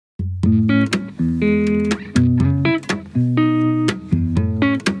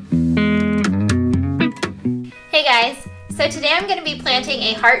today I'm going to be planting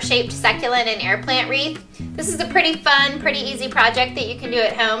a heart-shaped succulent and air plant wreath. This is a pretty fun, pretty easy project that you can do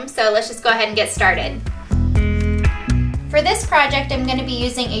at home, so let's just go ahead and get started. For this project, I'm going to be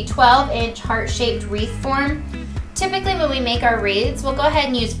using a 12-inch heart-shaped wreath form. Typically when we make our wreaths, we'll go ahead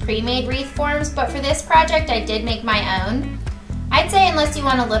and use pre-made wreath forms, but for this project I did make my own. I'd say unless you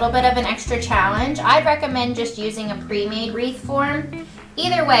want a little bit of an extra challenge, I'd recommend just using a pre-made wreath form.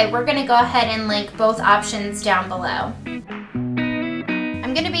 Either way, we're going to go ahead and link both options down below.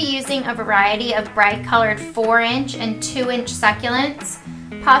 I'm going to be using a variety of bright colored 4-inch and 2-inch succulents,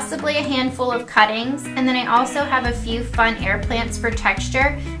 possibly a handful of cuttings, and then I also have a few fun air plants for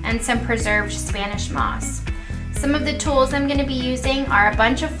texture and some preserved Spanish moss. Some of the tools I'm going to be using are a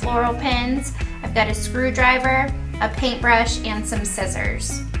bunch of floral pins, I've got a screwdriver, a paintbrush, and some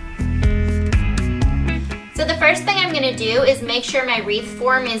scissors. So the first thing I'm going to do is make sure my wreath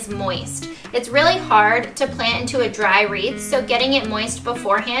form is moist. It's really hard to plant into a dry wreath, so getting it moist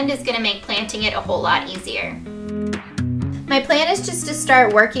beforehand is going to make planting it a whole lot easier. My plan is just to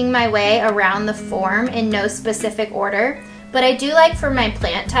start working my way around the form in no specific order, but I do like for my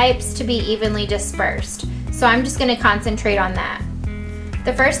plant types to be evenly dispersed, so I'm just going to concentrate on that.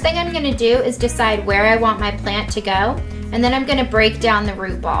 The first thing I'm going to do is decide where I want my plant to go, and then I'm going to break down the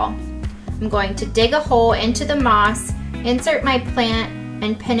root ball. I'm going to dig a hole into the moss, insert my plant,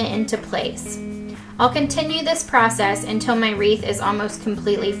 and pin it into place. I'll continue this process until my wreath is almost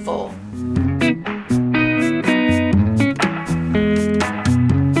completely full.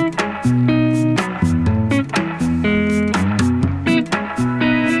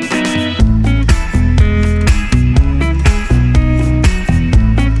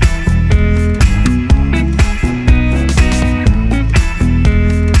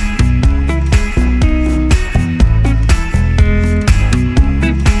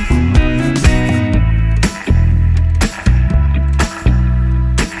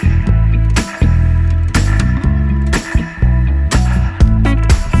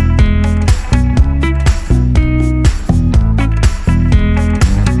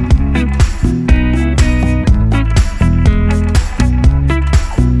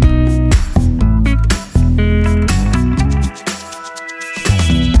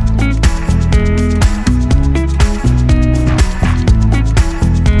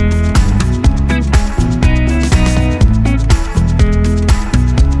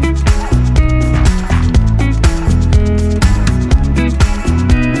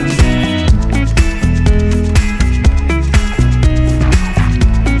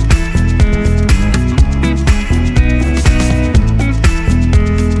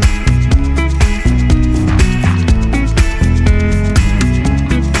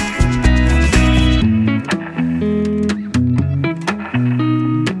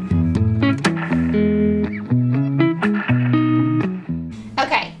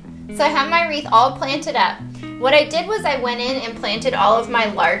 So I have my wreath all planted up. What I did was I went in and planted all of my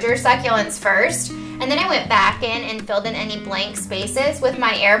larger succulents first, and then I went back in and filled in any blank spaces with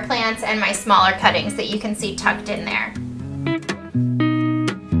my air plants and my smaller cuttings that you can see tucked in there.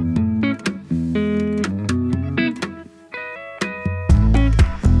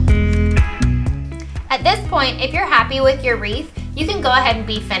 At this point, if you're happy with your wreath, you can go ahead and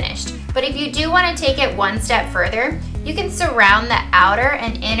be finished. But if you do want to take it one step further, you can surround the outer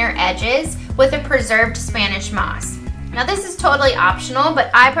and inner edges with a preserved Spanish moss. Now this is totally optional,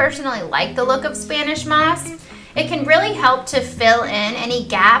 but I personally like the look of Spanish moss. It can really help to fill in any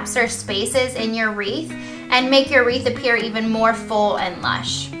gaps or spaces in your wreath and make your wreath appear even more full and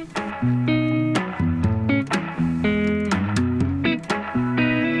lush.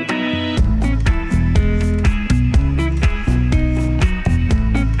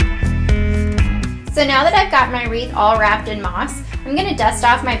 So now that I've got my wreath all wrapped in moss, I'm going to dust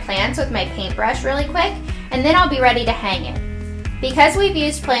off my plants with my paintbrush really quick, and then I'll be ready to hang it. Because we've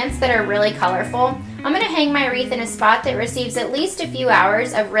used plants that are really colorful, I'm going to hang my wreath in a spot that receives at least a few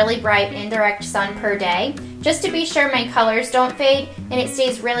hours of really bright indirect sun per day, just to be sure my colors don't fade and it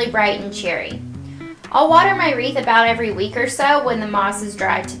stays really bright and cheery. I'll water my wreath about every week or so when the moss is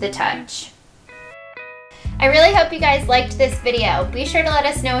dry to the touch. I really hope you guys liked this video. Be sure to let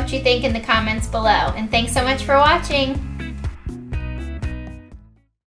us know what you think in the comments below, and thanks so much for watching!